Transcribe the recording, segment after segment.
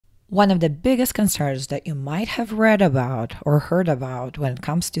One of the biggest concerns that you might have read about or heard about when it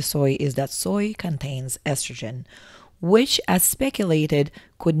comes to soy is that soy contains estrogen, which, as speculated,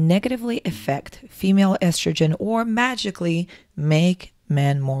 could negatively affect female estrogen or magically make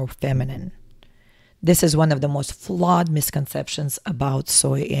men more feminine. This is one of the most flawed misconceptions about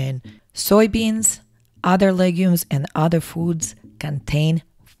soy. In soybeans, other legumes, and other foods contain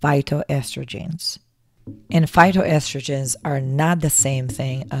phytoestrogens. And phytoestrogens are not the same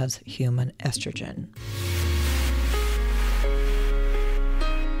thing as human estrogen.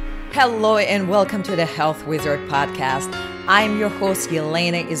 Hello and welcome to the Health Wizard podcast. I'm your host,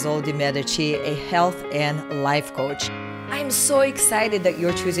 Yelena Isolde Medici, a health and life coach. I'm so excited that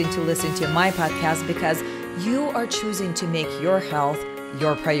you're choosing to listen to my podcast because you are choosing to make your health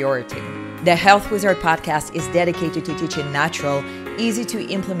your priority. The Health Wizard podcast is dedicated to teaching natural, easy to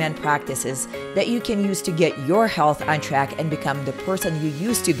implement practices that you can use to get your health on track and become the person you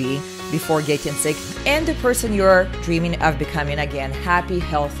used to be before getting sick and the person you're dreaming of becoming again, happy,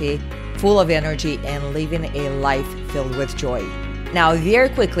 healthy, full of energy, and living a life filled with joy. Now, very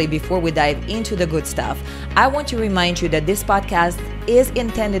quickly, before we dive into the good stuff, I want to remind you that this podcast is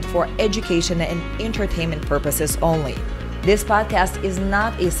intended for education and entertainment purposes only. This podcast is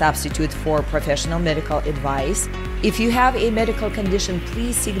not a substitute for professional medical advice. If you have a medical condition,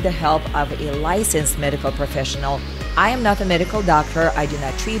 please seek the help of a licensed medical professional. I am not a medical doctor. I do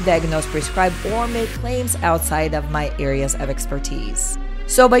not treat, diagnose, prescribe, or make claims outside of my areas of expertise.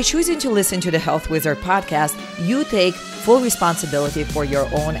 So by choosing to listen to the Health Wizard podcast, you take full responsibility for your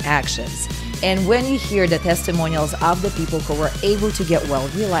own actions. And when you hear the testimonials of the people who were able to get well,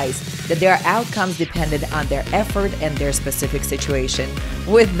 realize that their outcomes depended on their effort and their specific situation.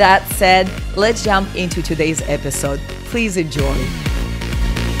 With that said, let's jump into today's episode. Please enjoy.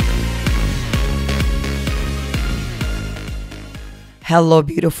 Hello,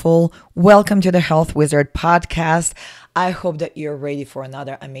 beautiful. Welcome to the Health Wizard podcast. I hope that you're ready for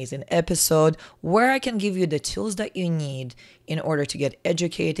another amazing episode where I can give you the tools that you need in order to get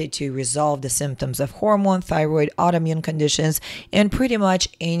educated to resolve the symptoms of hormone, thyroid, autoimmune conditions, and pretty much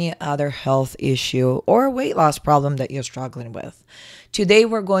any other health issue or weight loss problem that you're struggling with. Today,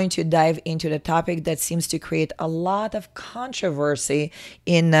 we're going to dive into the topic that seems to create a lot of controversy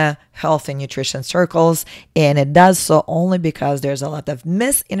in health and nutrition circles, and it does so only because there's a lot of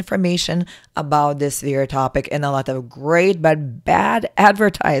misinformation about this very topic and a lot of great but bad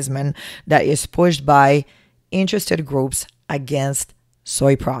advertisement that is pushed by interested groups against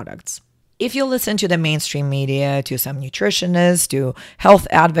soy products. If you listen to the mainstream media, to some nutritionists, to health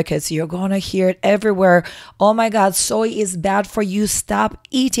advocates, you're going to hear it everywhere. Oh my God, soy is bad for you. Stop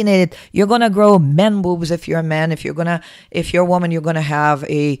eating it. You're going to grow man boobs if you're a man. If you're a woman, you're going to have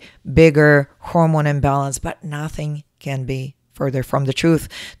a bigger hormone imbalance, but nothing can be further from the truth.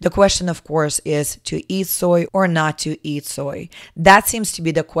 The question, of course, is to eat soy or not to eat soy. That seems to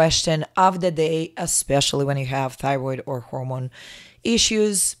be the question of the day, especially when you have thyroid or hormone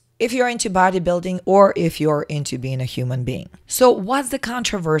issues, if you're into bodybuilding or if you're into being a human being. So what's the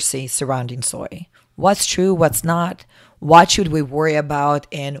controversy surrounding soy? What's true? What's not? What should we worry about?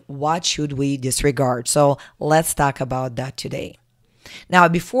 And what should we disregard? So let's talk about that today. Now,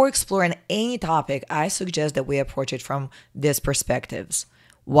 before exploring any topic, I suggest that we approach it from these perspectives.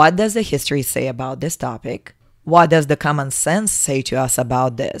 What does the history say about this topic? What does the common sense say to us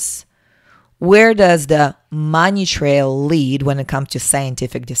about this? Where does the money trail lead when it comes to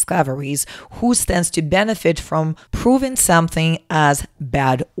scientific discoveries? Who stands to benefit from proving something as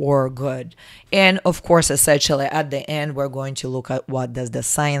bad or good? And of course, essentially at the end, we're going to look at what does the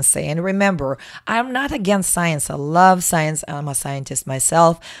science say. And remember, I'm not against science. I love science. I'm a scientist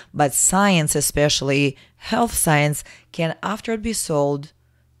myself. But science, especially health science, can after be sold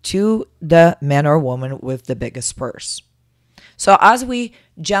to the man or woman with the biggest purse. So as we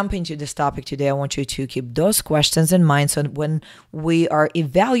jump into this topic today, I want you to keep those questions in mind so that when we are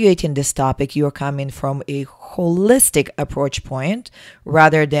evaluating this topic, you're coming from a holistic approach point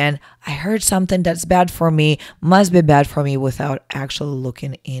rather than, I heard something that's bad for me, must be bad for me, without actually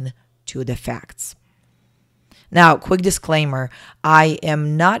looking into the facts. Now, quick disclaimer, I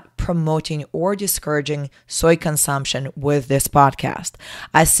am not promoting or discouraging soy consumption with this podcast.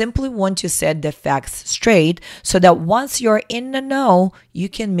 I simply want to set the facts straight so that once you're in the know, you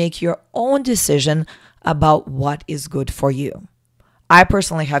can make your own decision about what is good for you. I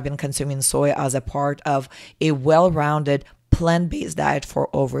personally have been consuming soy as a part of a well-rounded plant-based diet for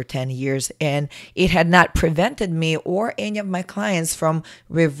over 10 years, and it had not prevented me or any of my clients from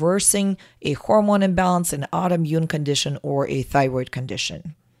reversing a hormone imbalance, an autoimmune condition, or a thyroid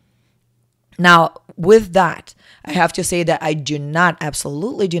condition. Now, with that, I have to say that I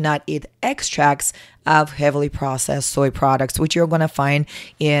absolutely do not eat extracts of heavily processed soy products, which you're going to find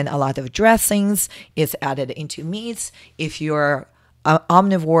in a lot of dressings. It's added into meats. If you're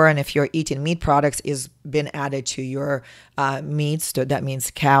omnivore and if you're eating meat products, is been added to your meats. So that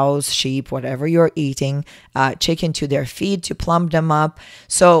means cows, sheep, whatever you're eating, chicken to their feed to plump them up.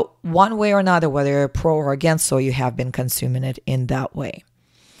 So one way or another, whether you're pro or against soy, you have been consuming it in that way.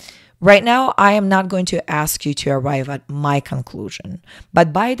 Right now, I am not going to ask you to arrive at my conclusion,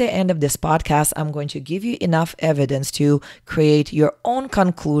 but by the end of this podcast, I'm going to give you enough evidence to create your own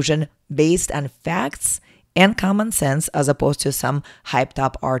conclusion based on facts and common sense, as opposed to some hyped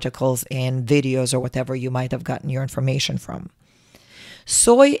up articles and videos or whatever you might have gotten your information from.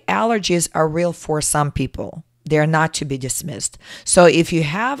 Soy allergies are real for some people. They're not to be dismissed. So if you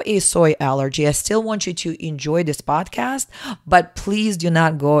have a soy allergy, I still want you to enjoy this podcast, but please do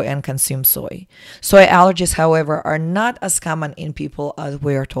not go and consume soy. Soy allergies, however, are not as common in people as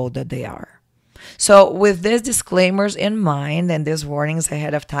we are told that they are. So with these disclaimers in mind and these warnings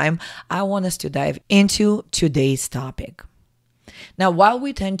ahead of time, I want us to dive into today's topic. Now, while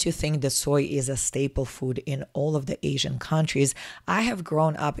we tend to think that soy is a staple food in all of the Asian countries, I have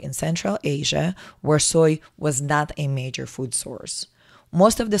grown up in Central Asia where soy was not a major food source.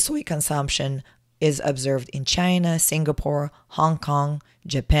 Most of the soy consumption is observed in China, Singapore, Hong Kong,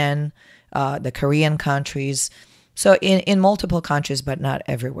 Japan, the Korean countries. So in multiple countries, but not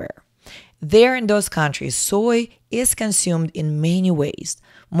everywhere. There in those countries, soy is consumed in many ways,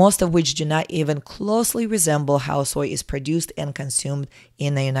 most of which do not even closely resemble how soy is produced and consumed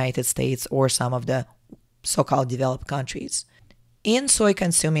in the United States or some of the so-called developed countries. In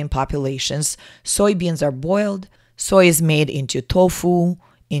soy-consuming populations, soybeans are boiled, soy is made into tofu,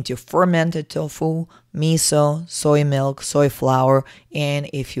 into fermented tofu, miso, soy milk, soy flour, and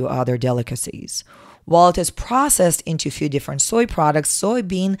a few other delicacies. While it is processed into a few different soy products,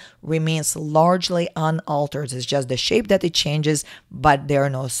 soybean remains largely unaltered. It's just the shape that it changes, but there are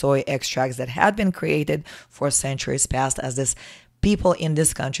no soy extracts that had been created for centuries past, as this people in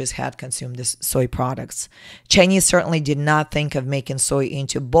these countries had consumed these soy products. Chinese certainly did not think of making soy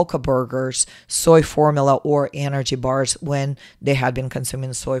into boca burgers, soy formula, or energy bars when they had been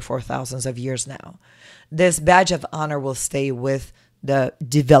consuming soy for thousands of years now. This badge of honor will stay with the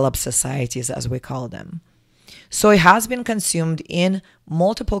developed societies, as we call them. Soy has been consumed in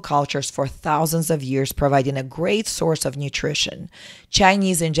multiple cultures for thousands of years, providing a great source of nutrition.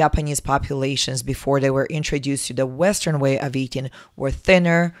 Chinese and Japanese populations, before they were introduced to the Western way of eating, were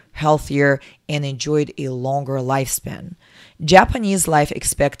thinner, healthier, and enjoyed a longer lifespan. Japanese life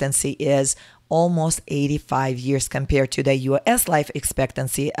expectancy is almost 85 years compared to the US life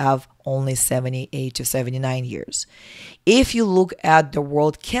expectancy of only 78 to 79 years. If you look at the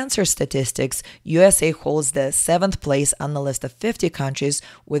world cancer statistics, USA holds the 7th place on the list of 50 countries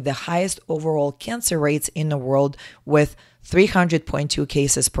with the highest overall cancer rates in the world, with 300.2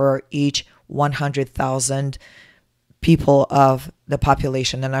 cases per each 100,000 people of the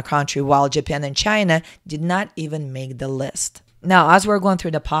population in our country, while Japan and China did not even make the list. Now, as we're going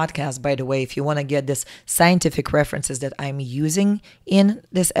through the podcast, by the way, if you want to get this scientific references that I'm using in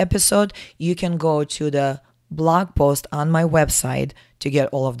this episode, you can go to the blog post on my website to get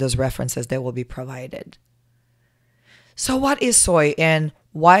all of those references that will be provided. So what is soy and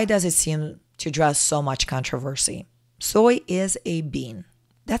why does it seem to draw so much controversy? Soy is a bean.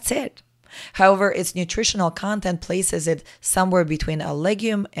 That's it. However, its nutritional content places it somewhere between a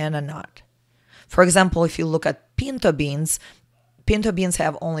legume and a nut. For example, if you look at pinto beans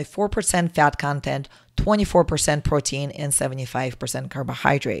have only 4% fat content, 24% protein, and 75%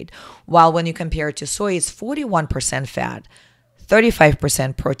 carbohydrate. While when you compare it to soy, it's 41% fat,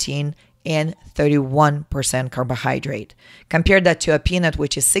 35% protein, and 31% carbohydrate. Compare that to a peanut,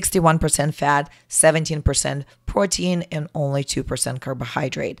 which is 61% fat, 17% protein, and only 2%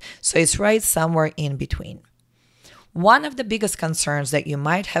 carbohydrate. So it's right somewhere in between. One of the biggest concerns that you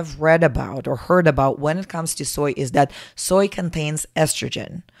might have read about or heard about when it comes to soy is that soy contains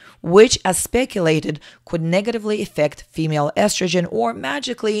estrogen, which, as speculated, could negatively affect female estrogen or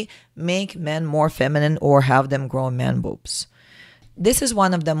magically make men more feminine or have them grow man boobs. This is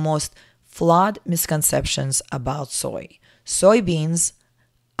one of the most flawed misconceptions about soy. Soybeans,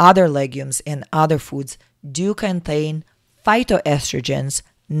 other legumes, and other foods do contain phytoestrogens,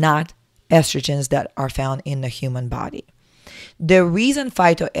 not estrogens that are found in the human body. The reason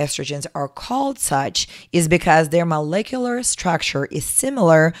phytoestrogens are called such is because their molecular structure is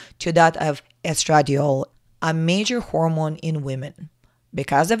similar to that of estradiol, a major hormone in women.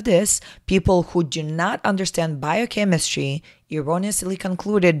 Because of this, people who do not understand biochemistry erroneously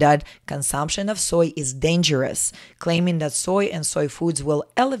concluded that consumption of soy is dangerous, claiming that soy and soy foods will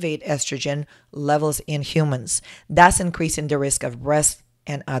elevate estrogen levels in humans, thus increasing the risk of breast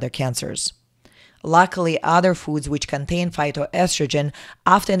and other cancers. Luckily, other foods which contain phytoestrogen,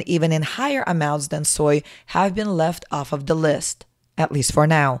 often even in higher amounts than soy, have been left off of the list, at least for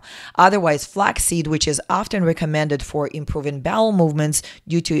now. Otherwise, flaxseed, which is often recommended for improving bowel movements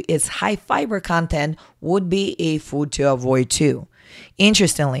due to its high fiber content, would be a food to avoid too.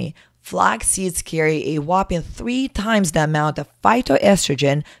 Interestingly, flax seeds carry a whopping 3 times the amount of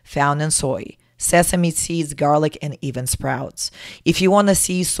phytoestrogen found in soy, sesame seeds, garlic, and even sprouts. If you want to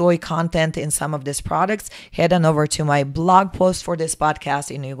see soy content in some of these products, head on over to my blog post for this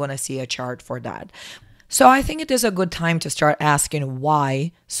podcast and you're going to see a chart for that. So I think it is a good time to start asking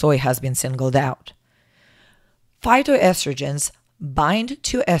why soy has been singled out. Phytoestrogens bind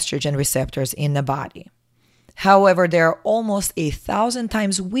to estrogen receptors in the body. However, they are almost 1,000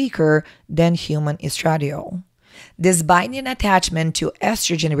 times weaker than human estradiol. This binding attachment to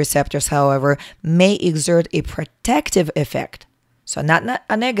estrogen receptors, however, may exert a protective effect. So not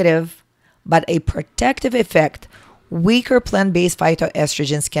a negative, but a protective effect. Weaker plant-based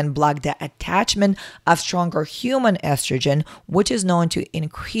phytoestrogens can block the attachment of stronger human estrogen, which is known to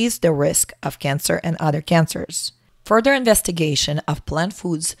increase the risk of cancer and other cancers. Further investigation of plant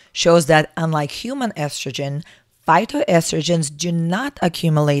foods shows that unlike human estrogen, phytoestrogens do not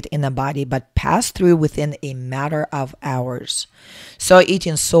accumulate in the body but pass through within a matter of hours. So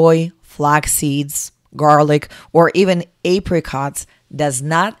eating soy, flax seeds, garlic, or even apricots does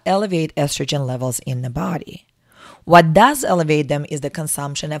not elevate estrogen levels in the body. What does elevate them is the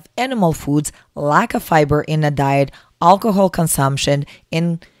consumption of animal foods, lack of fiber in the diet, alcohol consumption,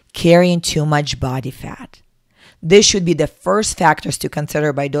 and carrying too much body fat. This should be the first factors to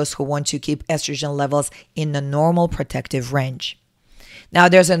consider by those who want to keep estrogen levels in the normal protective range. Now,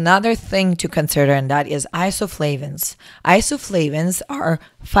 there's another thing to consider, and that is isoflavones. Isoflavones are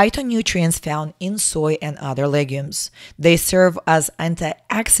phytonutrients found in soy and other legumes. They serve as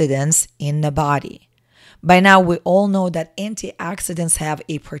antioxidants in the body. By now, we all know that antioxidants have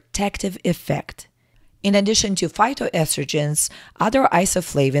a protective effect. In addition to phytoestrogens, other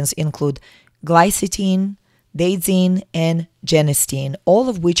isoflavones include glycine, daidzein, and genistein, all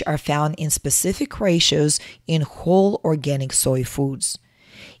of which are found in specific ratios in whole organic soy foods.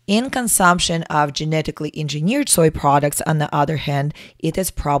 In consumption of genetically engineered soy products, on the other hand, it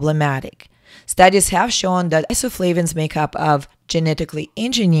is problematic. Studies have shown that isoflavones makeup of genetically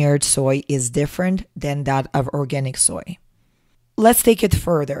engineered soy is different than that of organic soy. Let's take it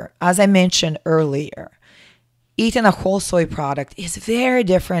further. As I mentioned earlier, eating a whole soy product is very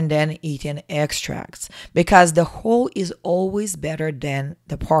different than eating extracts because the whole is always better than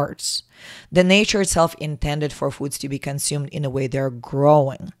the parts. The nature itself intended for foods to be consumed in the way they're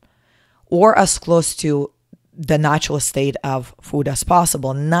growing or as close to the natural state of food as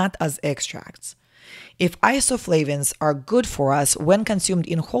possible, not as extracts. If isoflavones are good for us when consumed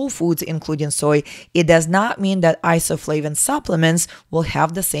in whole foods, including soy, it does not mean that isoflavone supplements will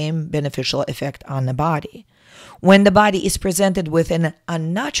have the same beneficial effect on the body. When the body is presented with an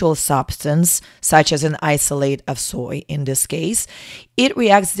unnatural substance, such as an isolate of soy in this case, it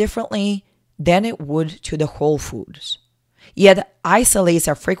reacts differently than it would to the whole foods. Yet, isolates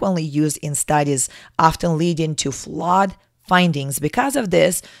are frequently used in studies, often leading to flawed findings. Because of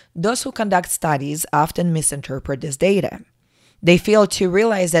this, those who conduct studies often misinterpret this data. They fail to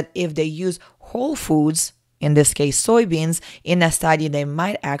realize that if they use whole foods, in this case soybeans, in a study, they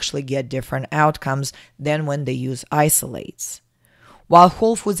might actually get different outcomes than when they use isolates. While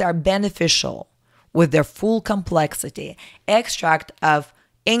whole foods are beneficial with their full complexity, extract of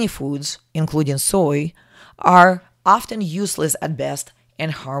any foods, including soy, are often useless at best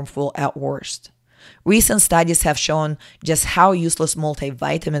and harmful at worst. Recent studies have shown just how useless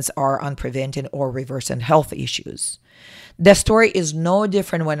multivitamins are on preventing or reversing health issues. The story is no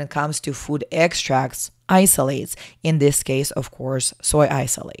different when it comes to food extracts, isolates, in this case, of course, soy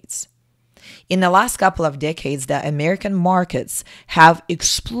isolates. In the last couple of decades, the American markets have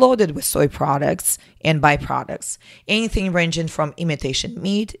exploded with soy products and byproducts, anything ranging from imitation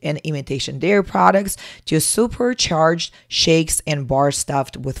meat and imitation dairy products to supercharged shakes and bars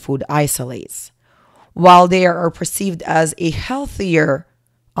stuffed with food isolates. While they are perceived as a healthier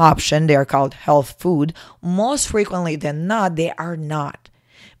option, they are called health food, most frequently than not, they are not.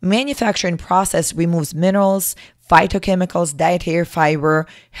 Manufacturing process removes minerals, phytochemicals, dietary fiber,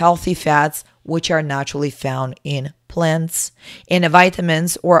 healthy fats, which are naturally found in plants, and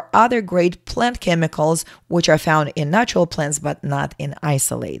vitamins or other great plant chemicals, which are found in natural plants but not in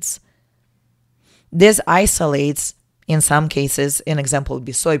isolates. These isolates, in some cases, an example would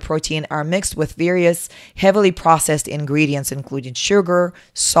be soy protein, are mixed with various heavily processed ingredients, including sugar,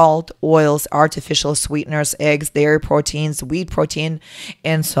 salt, oils, artificial sweeteners, eggs, dairy proteins, wheat protein,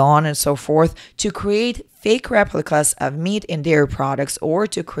 and so on and so forth, to create fake replicas of meat and dairy products or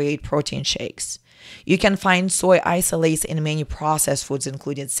to create protein shakes. You can find soy isolates in many processed foods,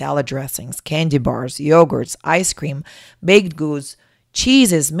 including salad dressings, candy bars, yogurts, ice cream, baked goods,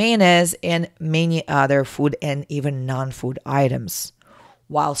 cheeses, mayonnaise, and many other food and even non-food items.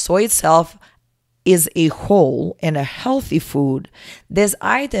 While soy itself is a whole and a healthy food, these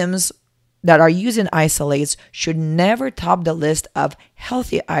items that are used in isolates should never top the list of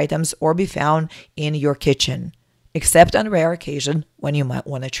healthy items or be found in your kitchen, except on rare occasion when you might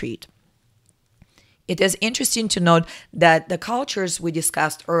want a treat. It is interesting to note that the cultures we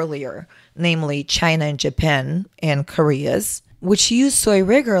discussed earlier, namely China and Japan and Korea's, which use soy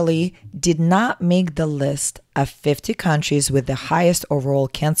regularly, did not make the list of 50 countries with the highest overall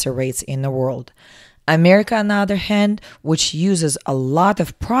cancer rates in the world. America, on the other hand, which uses a lot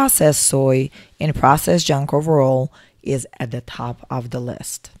of processed soy and processed junk overall, is at the top of the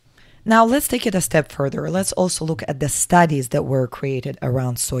list. Now, let's take it a step further. Let's also look at the studies that were created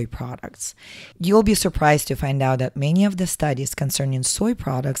around soy products. You'll be surprised to find out that many of the studies concerning soy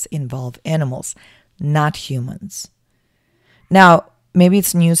products involve animals, not humans. Now, maybe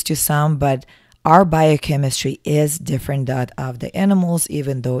it's news to some, but our biochemistry is different that of the animals,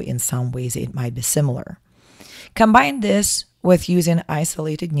 even though in some ways it might be similar. Combine this with using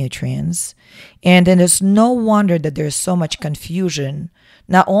isolated nutrients, and it is no wonder that there's so much confusion,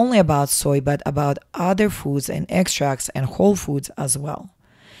 not only about soy, but about other foods and extracts and whole foods as well.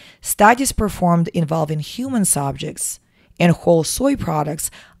 Studies performed involving human subjects and whole soy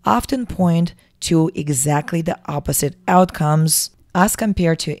products often point to exactly the opposite outcomes as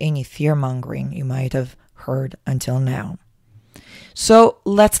compared to any fear-mongering you might have heard until now. So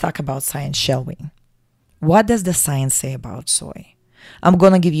let's talk about science, shall we? What does the science say about soy? I'm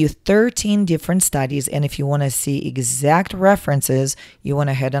going to give you 13 different studies, and if you want to see exact references, you want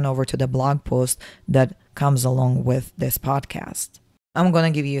to head on over to the blog post that comes along with this podcast. I'm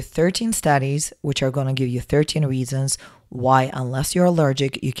going to give you 13 studies, which are going to give you 13 reasons why, unless you're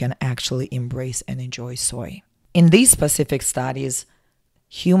allergic, you can actually embrace and enjoy soy. In these specific studies,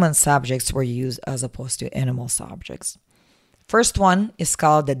 human subjects were used as opposed to animal subjects. First one is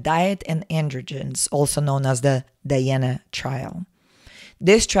called the Diet and Androgens, also known as the Diana trial.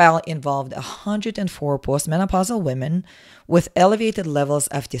 This trial involved 104 postmenopausal women with elevated levels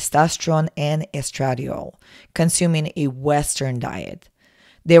of testosterone and estradiol, consuming a Western diet.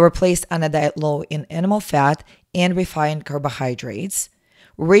 They were placed on a diet low in animal fat and refined carbohydrates,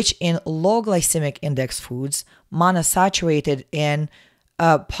 rich in low glycemic index foods, monosaturated and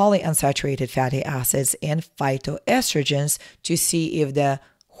polyunsaturated fatty acids, and phytoestrogens to see if the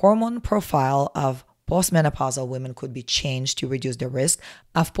hormone profile of postmenopausal women could be changed to reduce the risk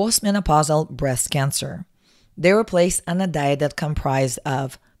of postmenopausal breast cancer. They were placed on a diet that comprised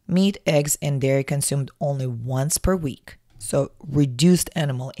of meat, eggs, and dairy consumed only once per week, so reduced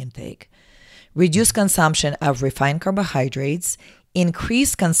animal intake, reduced consumption of refined carbohydrates,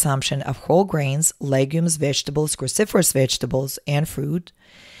 increased consumption of whole grains, legumes, vegetables, cruciferous vegetables, and fruit,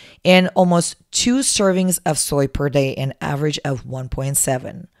 and almost 2 servings of soy per day, an average of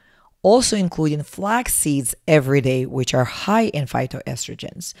 1.7. Also including flax seeds every day, which are high in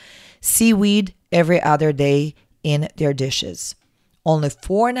phytoestrogens, seaweed every other day in their dishes. Only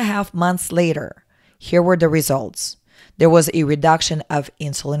 4.5 months later, here were the results. There was a reduction of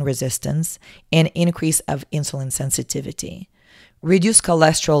insulin resistance and increase of insulin sensitivity. Reduced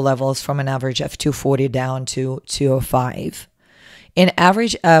cholesterol levels from an average of 240 down to 205. An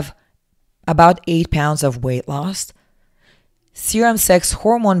average of about 8 pounds of weight loss. Serum sex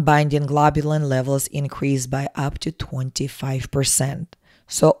hormone binding globulin levels increased by up to 25%.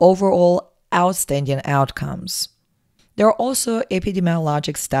 So overall, outstanding outcomes. There are also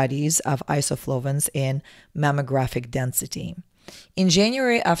epidemiologic studies of isoflavones and mammographic density. In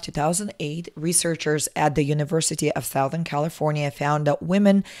January of 2008, researchers at the University of Southern California found that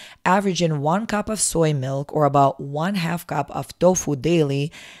women averaging 1 cup of soy milk or about 1/2 cup of tofu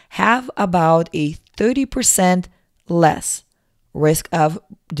daily have about a 30% less risk of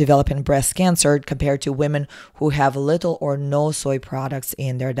developing breast cancer compared to women who have little or no soy products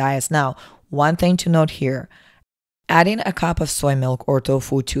in their diets. Now, one thing to note here, Adding a cup of soy milk or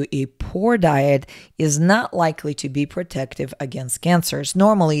tofu to a poor diet is not likely to be protective against cancers.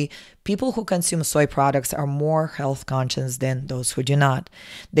 Normally, people who consume soy products are more health conscious than those who do not.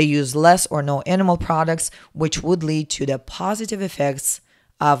 They use less or no animal products, which would lead to the positive effects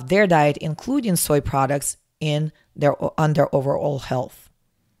of their diet, including soy products, on their overall health.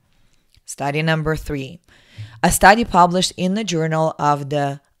 Study number 3. A study published in the Journal of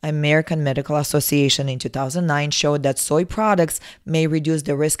the American Medical Association in 2009 showed that soy products may reduce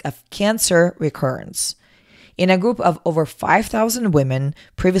the risk of cancer recurrence. In a group of over 5,000 women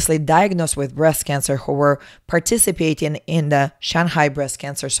previously diagnosed with breast cancer who were participating in the Shanghai Breast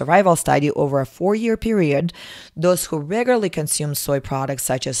Cancer Survival Study over a 4-year period, those who regularly consumed soy products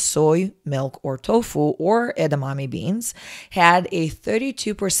such as soy milk or tofu or edamame beans had a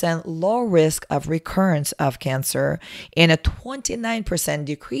 32% low risk of recurrence of cancer and a 29%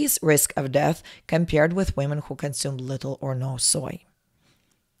 decreased risk of death compared with women who consumed little or no soy.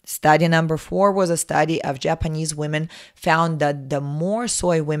 Study number 4 was a study of Japanese women found that the more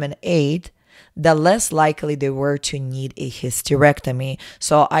soy women ate, the less likely they were to need a hysterectomy.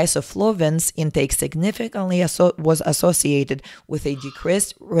 So isoflavones intake significantly was associated with a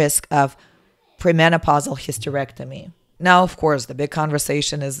decreased risk of premenopausal hysterectomy. Now, of course, the big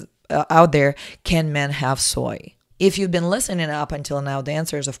conversation is out there, can men have soy? If you've been listening up until now, the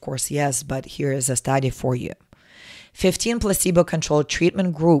answer is of course yes, but here is a study for you. 15 placebo-controlled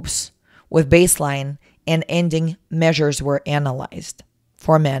treatment groups with baseline and ending measures were analyzed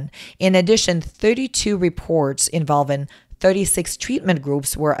for men. In addition, 32 reports involving 36 treatment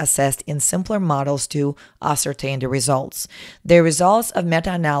groups were assessed in simpler models to ascertain the results. The results of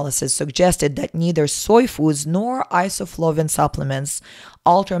meta-analysis suggested that neither soy foods nor isoflavone supplements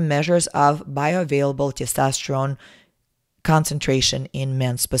alter measures of bioavailable testosterone concentration in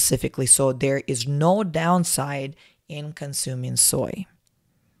men specifically. So there is no downside in consuming soy.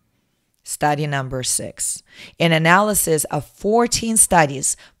 Study number 6. An analysis of 14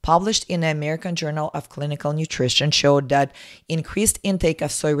 studies published in the American Journal of Clinical Nutrition showed that increased intake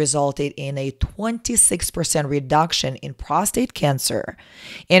of soy resulted in a 26% reduction in prostate cancer,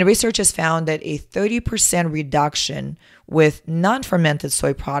 and researchers found that a 30% reduction with non-fermented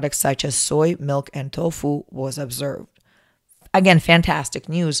soy products such as soy milk and tofu was observed. Again, fantastic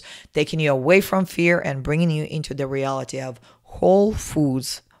news, taking you away from fear and bringing you into the reality of whole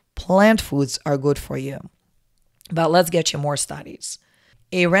foods, plant foods are good for you. But let's get you more studies.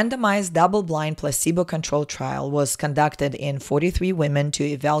 A randomized double-blind placebo-controlled trial was conducted in 43 women to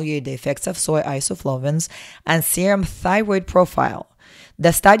evaluate the effects of soy isoflavones and serum thyroid profile.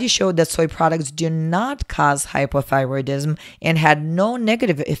 The study showed that soy products do not cause hypothyroidism and had no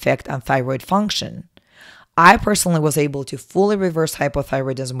negative effect on thyroid function. I personally was able to fully reverse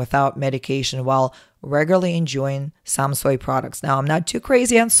hypothyroidism without medication while regularly enjoying some soy products. Now, I'm not too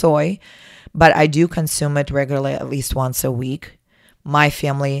crazy on soy, but I do consume it regularly, at least once a week. My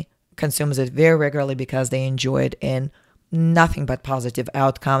family consumes it very regularly because they enjoy it, and nothing but positive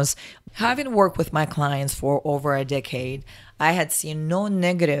outcomes. Having worked with my clients for over a decade, I had seen no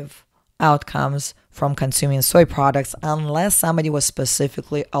negative outcomes from consuming soy products unless somebody was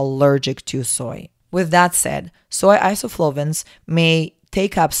specifically allergic to soy. With that said, soy isoflavones may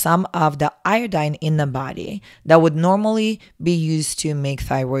take up some of the iodine in the body that would normally be used to make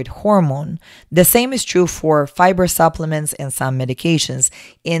thyroid hormone. The same is true for fiber supplements and some medications.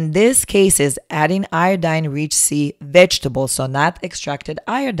 In these cases, adding iodine-rich sea vegetables, so not extracted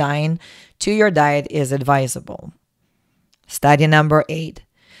iodine, to your diet is advisable. Study number 8.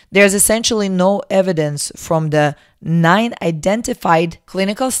 There's essentially no evidence from the 9 identified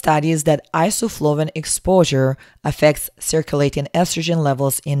clinical studies that isoflavone exposure affects circulating estrogen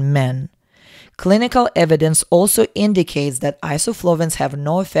levels in men. Clinical evidence also indicates that isoflavones have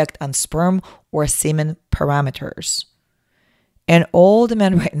no effect on sperm or semen parameters. And all the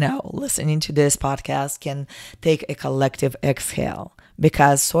men right now listening to this podcast can take a collective exhale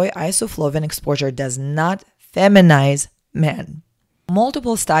because soy isoflavone exposure does not feminize men.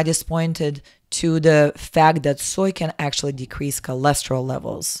 Multiple studies pointed to the fact that soy can actually decrease cholesterol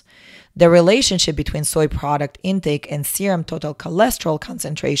levels. The relationship between soy product intake and serum total cholesterol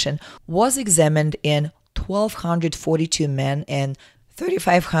concentration was examined in 1,242 men and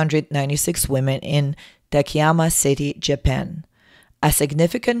 3,596 women in Takayama City, Japan. A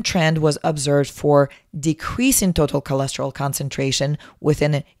significant trend was observed for decreasing total cholesterol concentration with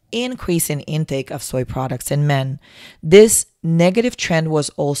an increase in intake of soy products in men. This negative trend was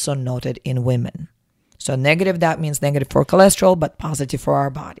also noted in women. So negative, that means negative for cholesterol, but positive for our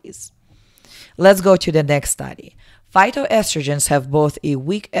bodies. Let's go to the next study. Phytoestrogens have both a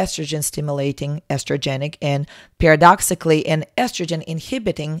weak estrogen stimulating estrogenic and paradoxically an estrogen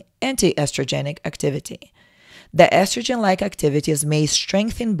inhibiting anti-estrogenic activity. The estrogen-like activities may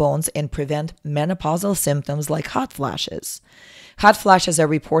strengthen bones and prevent menopausal symptoms like hot flashes. Hot flashes are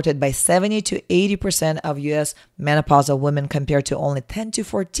reported by 70 to 80% of US menopausal women compared to only 10 to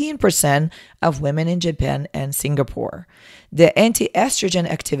 14% of women in Japan and Singapore. The anti-estrogen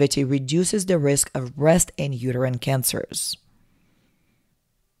activity reduces the risk of breast and uterine cancers.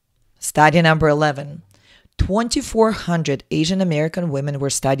 Study number 11. 2,400 Asian American women were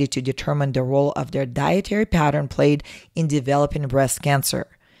studied to determine the role of their dietary pattern played in developing breast cancer.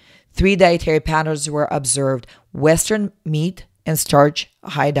 3 dietary patterns were observed: Western meat and starch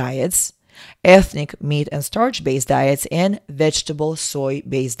high diets, ethnic meat and starch-based diets, and vegetable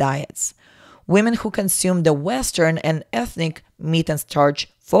soy-based diets. Women who consumed the Western and ethnic meat and starch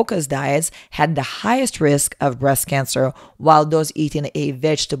focused diets had the highest risk of breast cancer, while those eating a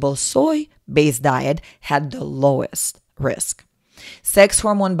vegetable soy-based diet had the lowest risk. Sex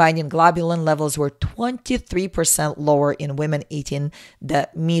hormone binding globulin levels were 23% lower in women eating the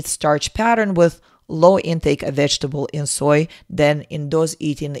meat starch pattern with low intake of vegetable and soy than in those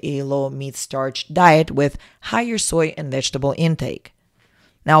eating a low meat starch diet with higher soy and vegetable intake.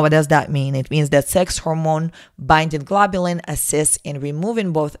 Now, what does that mean? It means that sex hormone binding globulin assists in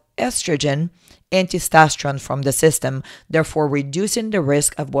removing both estrogen and testosterone from the system, therefore reducing the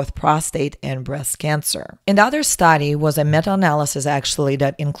risk of both prostate and breast cancer. Another study was a meta-analysis actually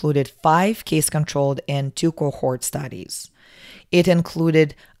that included 5 case-controlled and 2 cohort studies. It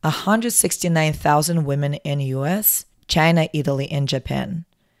included 169,000 women in US, China, Italy, and Japan.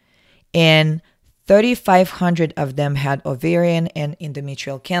 And 3,500 of them had ovarian and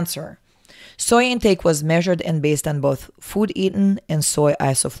endometrial cancer. Soy intake was measured and based on both food eaten and soy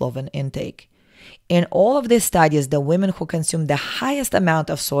isoflavone intake. In all of these studies, the women who consumed the highest amount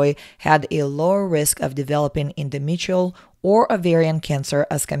of soy had a lower risk of developing endometrial or ovarian cancer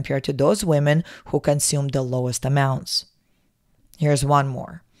as compared to those women who consumed the lowest amounts. Here's one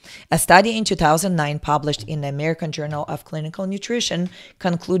more. A study in 2009 published in the American Journal of Clinical Nutrition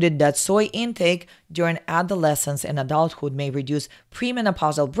concluded that soy intake during adolescence and adulthood may reduce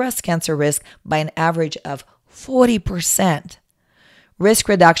premenopausal breast cancer risk by an average of 40%. Risk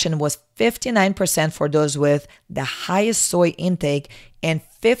reduction was 59% for those with the highest soy intake and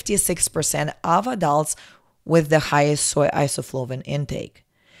 56% of adults with the highest soy isoflavone intake.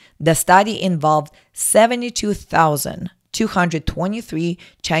 The study involved 72,223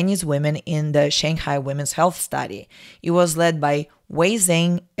 Chinese women in the Shanghai Women's Health Study. It was led by Wei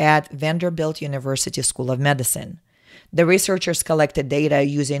Zhang at Vanderbilt University School of Medicine. The researchers collected data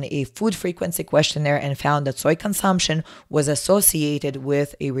using a food frequency questionnaire and found that soy consumption was associated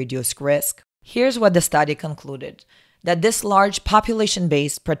with a reduced risk. Here's what the study concluded: that this large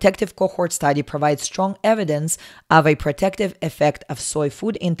population-based protective cohort study provides strong evidence of a protective effect of soy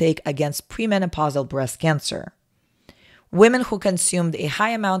food intake against premenopausal breast cancer. Women who consumed a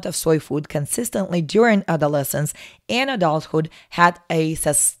high amount of soy food consistently during adolescence and adulthood had a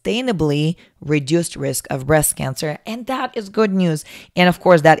sustainably reduced risk of breast cancer, and that is good news. And of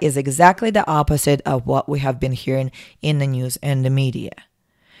course, that is exactly the opposite of what we have been hearing in the news and the media.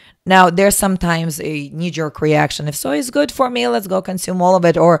 Now, there's sometimes a knee-jerk reaction. If soy is good for me, let's go consume all of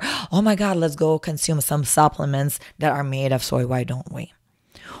it. Or, oh my God, let's go consume some supplements that are made of soy. Why don't we?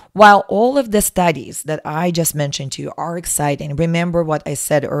 While all of the studies that I just mentioned to you are exciting, remember what I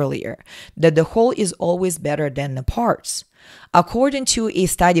said earlier, that the whole is always better than the parts. According to a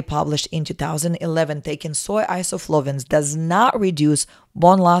study published in 2011, taking soy isoflavones does not reduce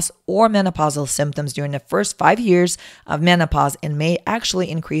bone loss or menopausal symptoms during the first 5 years of menopause and may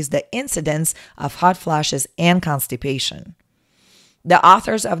actually increase the incidence of hot flashes and constipation. The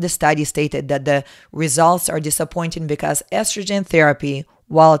authors of the study stated that the results are disappointing because estrogen therapy,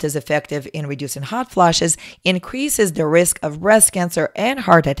 while it is effective in reducing hot flashes, increases the risk of breast cancer and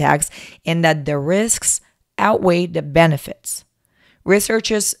heart attacks, and that the risks outweigh the benefits.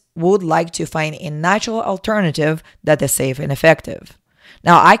 Researchers would like to find a natural alternative that is safe and effective.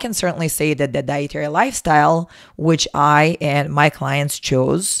 Now, I can certainly say that the dietary lifestyle, which I and my clients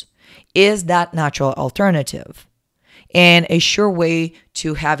chose, is that natural alternative and a sure way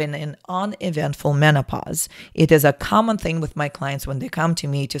to having an uneventful menopause. It is a common thing with my clients when they come to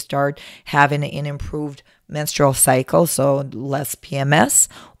me to start having an improved menstrual cycle, so less PMS,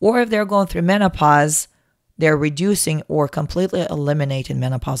 or if they're going through menopause, they're reducing or completely eliminating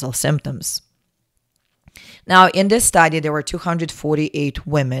menopausal symptoms. Now, in this study, there were 248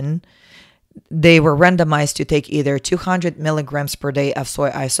 women They were randomized to take either 200 milligrams per day of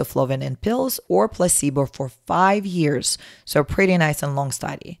soy isoflavone in pills or placebo for 5 years. So pretty nice and long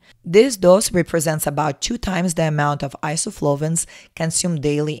study. This dose represents about 2 times the amount of isoflavones consumed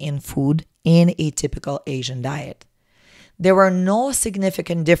daily in food in a typical Asian diet. There were no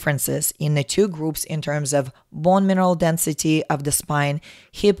significant differences in the two groups in terms of bone mineral density of the spine,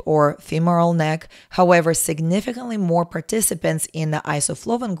 hip, or femoral neck. However, significantly more participants in the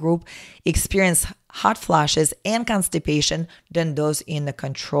isoflavone group experienced hot flashes and constipation than those in the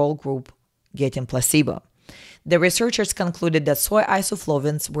control group getting placebo. The researchers concluded that soy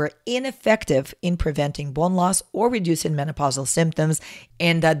isoflavones were ineffective in preventing bone loss or reducing menopausal symptoms,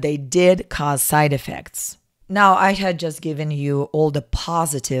 and that they did cause side effects. Now, I had just given you all the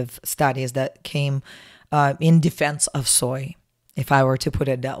positive studies that came in defense of soy, if I were to put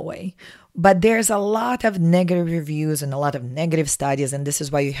it that way. But there's a lot of negative reviews and a lot of negative studies, and this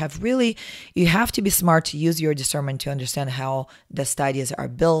is why you have to be smart to use your discernment to understand how the studies are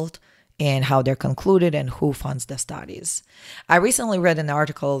built and how they're concluded and who funds the studies. I recently read an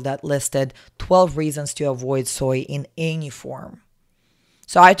article that listed 12 reasons to avoid soy in any form.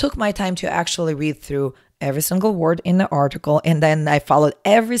 So I took my time to actually read through every single word in the article, and then I followed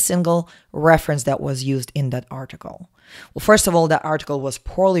every single reference that was used in that article. Well, first of all, the article was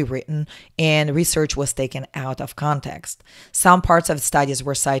poorly written and research was taken out of context. Some parts of studies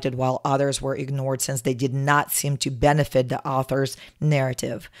were cited while others were ignored since they did not seem to benefit the author's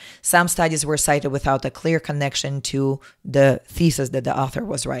narrative. Some studies were cited without a clear connection to the thesis that the author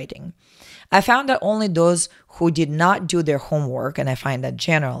was writing. I found that only those who did not do their homework, and I find that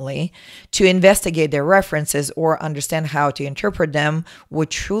generally, to investigate their references or understand how to interpret them would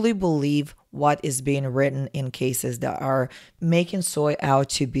truly believe what is being written in cases that are making soy out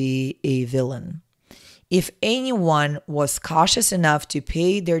to be a villain. If anyone was cautious enough to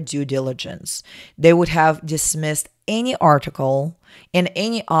pay their due diligence, they would have dismissed any article and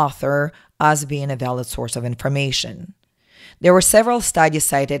any author as being a valid source of information. There were several studies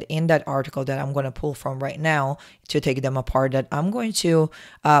cited in that article that I'm going to pull from right now to take them apart that I'm going to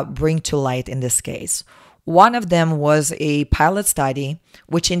bring to light in this case. One of them was a pilot study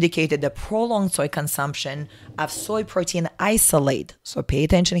which indicated that prolonged soy consumption of soy protein isolate, so pay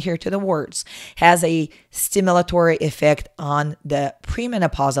attention here to the words, has a stimulatory effect on the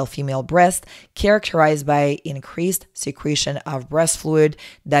premenopausal female breast, characterized by increased secretion of breast fluid,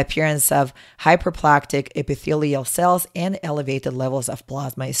 the appearance of hyperplastic epithelial cells, and elevated levels of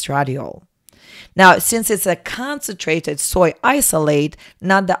plasma estradiol. Now, since it's a concentrated soy isolate,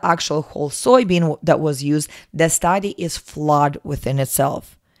 not the actual whole soybean that was used, the study is flawed within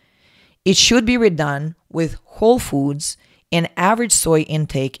itself. It should be redone with whole foods and average soy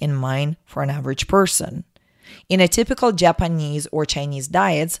intake in mind for an average person. In a typical Japanese or Chinese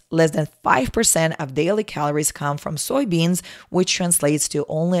diets, less than 5% of daily calories come from soybeans, which translates to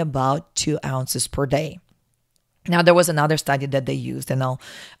only about 2 ounces per day. Now, there was another study that they used, and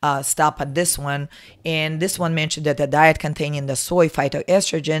I'll stop at this one. And this one mentioned that the diet containing the soy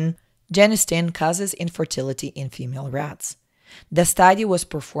phytoestrogen, genistein, causes infertility in female rats. The study was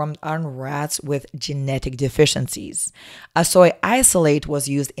performed on rats with genetic deficiencies. A soy isolate was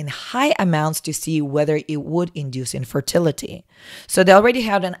used in high amounts to see whether it would induce infertility. So they already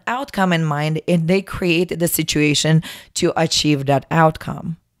had an outcome in mind, and they created the situation to achieve that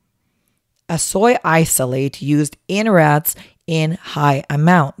outcome. A soy isolate used in rats in high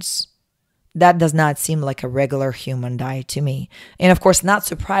amounts. That does not seem like a regular human diet to me. And of course, not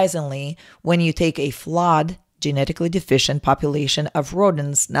surprisingly, when you take a flawed, genetically deficient population of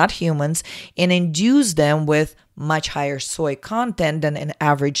rodents, not humans, and induce them with much higher soy content than an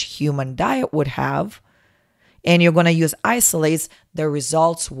average human diet would have, and you're going to use isolates, the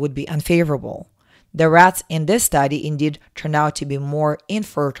results would be unfavorable. The rats in this study indeed turned out to be more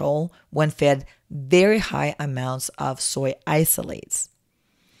infertile when fed very high amounts of soy isolates.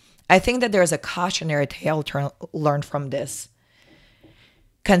 I think that there's a cautionary tale to learn from this.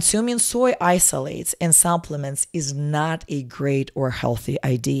 Consuming soy isolates and supplements is not a great or healthy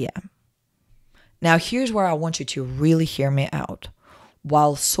idea. Now, here's where I want you to really hear me out.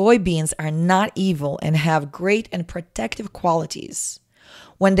 While soybeans are not evil and have great and protective qualities,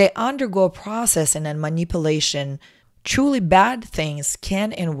 when they undergo processing and manipulation, truly bad things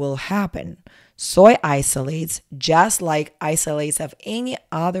can and will happen. Soy isolates, just like isolates of any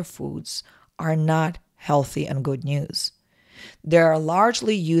other foods, are not healthy and good news. They are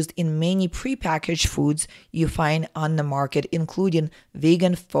largely used in many prepackaged foods you find on the market, including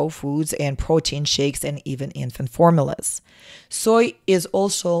vegan faux foods and protein shakes and even infant formulas. Soy is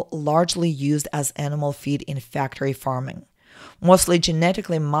also largely used as animal feed in factory farming. Mostly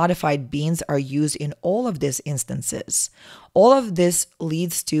genetically modified beans are used in all of these instances. All of this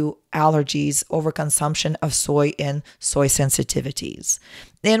leads to allergies, overconsumption of soy, and soy sensitivities.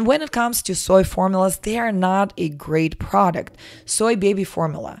 And when it comes to soy formulas, they are not a great product. Soy baby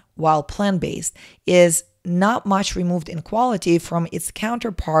formula, while plant-based, is not much removed in quality from its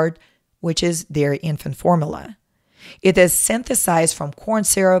counterpart, which is dairy infant formula. It is synthesized from corn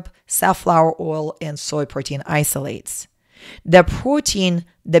syrup, safflower oil, and soy protein isolates. The protein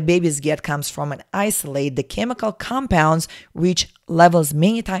the babies get comes from an isolate. The chemical compounds reach levels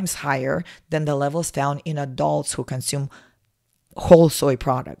many times higher than the levels found in adults who consume whole soy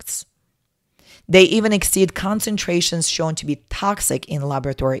products. They even exceed concentrations shown to be toxic in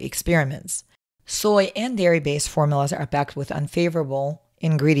laboratory experiments. Soy and dairy-based formulas are packed with unfavorable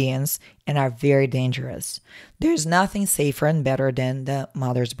ingredients and are very dangerous. There's nothing safer and better than the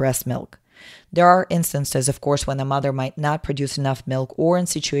mother's breast milk. There are instances, of course, when a mother might not produce enough milk or in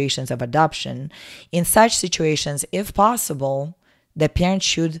situations of adoption. In such situations, if possible, the parent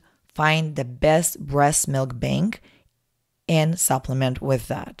should find the best breast milk bank and supplement with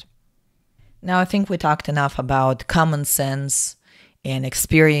that. Now, I think we talked enough about common sense and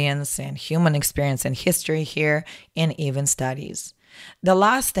experience and human experience and history here and even studies. The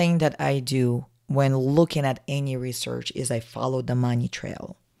last thing that I do when looking at any research is I follow the money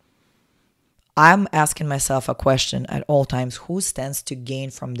trail. I'm asking myself a question at all times: who stands to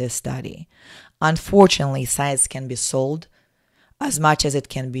gain from this study? Unfortunately, science can be sold as much as it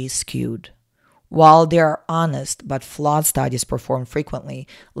can be skewed. While there are honest but flawed studies performed frequently,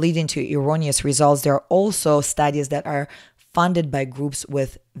 leading to erroneous results, there are also studies that are funded by groups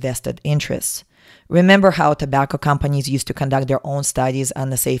with vested interests. Remember how tobacco companies used to conduct their own studies on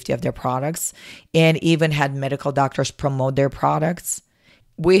the safety of their products and even had medical doctors promote their products?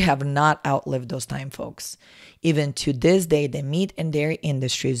 We have not outlived those time, folks. Even to this day, the meat and dairy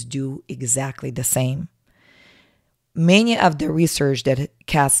industries do exactly the same. Many of the research that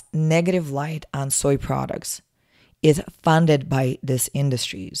casts negative light on soy products is funded by these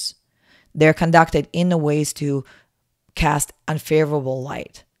industries. They're conducted in ways to cast unfavorable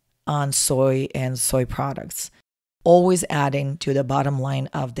light on soy and soy products, always adding to the bottom line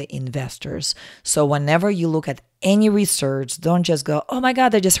of the investors. So whenever you look at any research, don't just go, oh my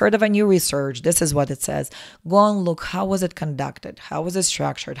God, I just heard of a new research. This is what it says. Go and look, how was it conducted? How was it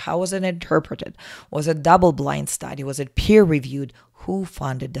structured? How was it interpreted? Was it double-blind study? Was it peer-reviewed? Who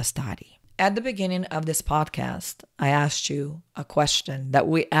funded the study? At the beginning of this podcast, I asked you a question that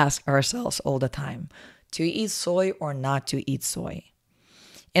we ask ourselves all the time: to eat soy or not to eat soy?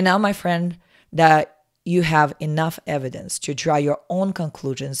 And now, my friend, that you have enough evidence to draw your own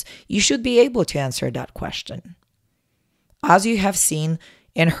conclusions, you should be able to answer that question. As you have seen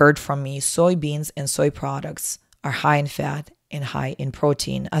and heard from me, soybeans and soy products are high in fat and high in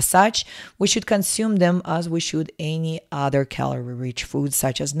protein. As such, we should consume them as we should any other calorie-rich foods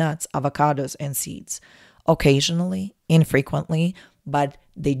such as nuts, avocados, and seeds. Occasionally, infrequently, but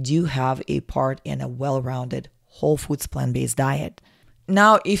they do have a part in a well-rounded, whole foods plant-based diet.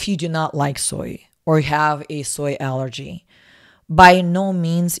 Now, if you do not like soy or have a soy allergy, by no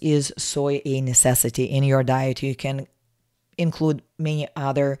means is soy a necessity in your diet. You can include many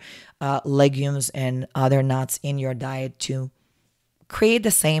other legumes and other nuts in your diet to create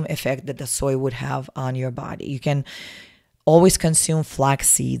the same effect that the soy would have on your body. You can always consume flax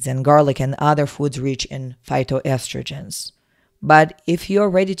seeds and garlic and other foods rich in phytoestrogens. But if you're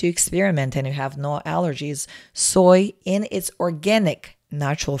ready to experiment and you have no allergies, soy in its organic,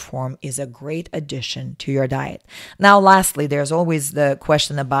 natural form is a great addition to your diet. Now, lastly, there's always the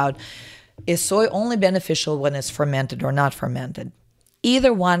question about, is soy only beneficial when it's fermented or not fermented?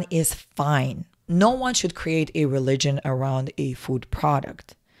 Either one is fine. No one should create a religion around a food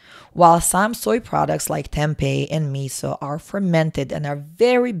product. While some soy products like tempeh and miso are fermented and are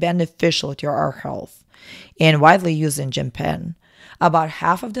very beneficial to our health and widely used in Japan, about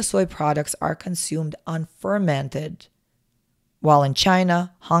half of the soy products are consumed unfermented. While in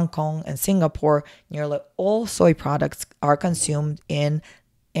China, Hong Kong, and Singapore, nearly all soy products are consumed in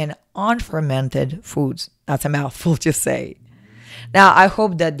unfermented foods. That's a mouthful to say. Now, I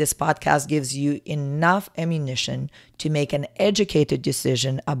hope that this podcast gives you enough ammunition to make an educated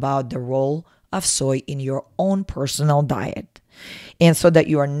decision about the role of soy in your own personal diet, and so that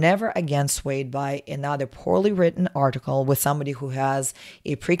you are never again swayed by another poorly written article with somebody who has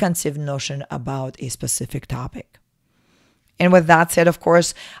a preconceived notion about a specific topic. And with that said, of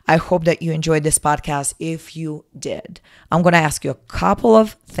course, I hope that you enjoyed this podcast. If you did, I'm going to ask you a couple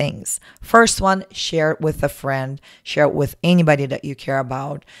of things. First one, share it with a friend, share it with anybody that you care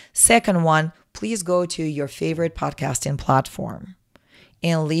about. Second one, please go to your favorite podcasting platform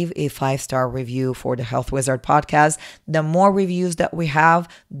and leave a 5-star review for the Health Wizard podcast. The more reviews that we have,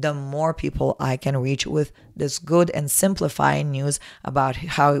 the more people I can reach with this good and simplifying news about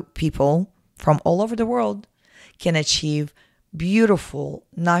how people from all over the world can achieve beautiful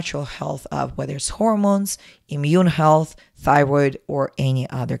natural health of whether it's hormones, immune health, thyroid, or any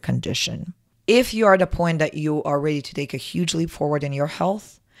other condition. If you are at the point that you are ready to take a huge leap forward in your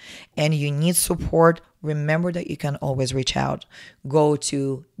health and you need support, remember that you can always reach out. Go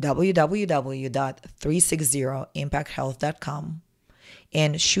to www.360impacthealth.com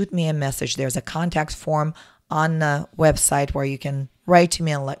and shoot me a message. There's a contact form on the website where you can write to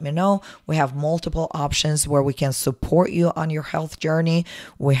me and let me know. We have multiple options where we can support you on your health journey.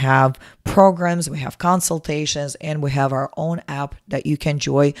 We have programs, we have consultations, and we have our own app that you can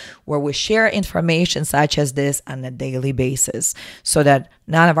enjoy where we share information such as this on a daily basis so that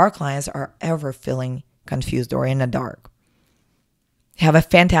none of our clients are ever feeling confused or in the dark. Have a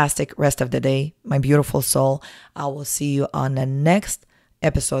fantastic rest of the day, my beautiful soul. I will see you on the next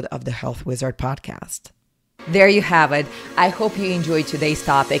episode of the Health Wizard podcast. There you have it. I hope you enjoyed today's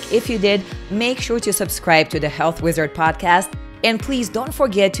topic. If you did, make sure to subscribe to the Health Wizard podcast. And please don't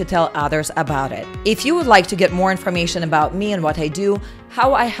forget to tell others about it. If you would like to get more information about me and what I do,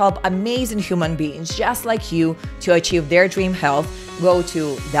 how I help amazing human beings just like you to achieve their dream health, go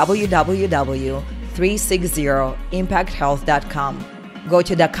to www.360impacthealth.com. Go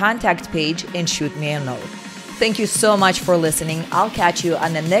to the contact page and shoot me a note. Thank you so much for listening. I'll catch you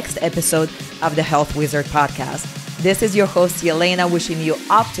on the next episode of the Health Wizard podcast. This is your host, Yelena, wishing you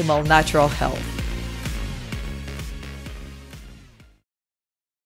optimal natural health.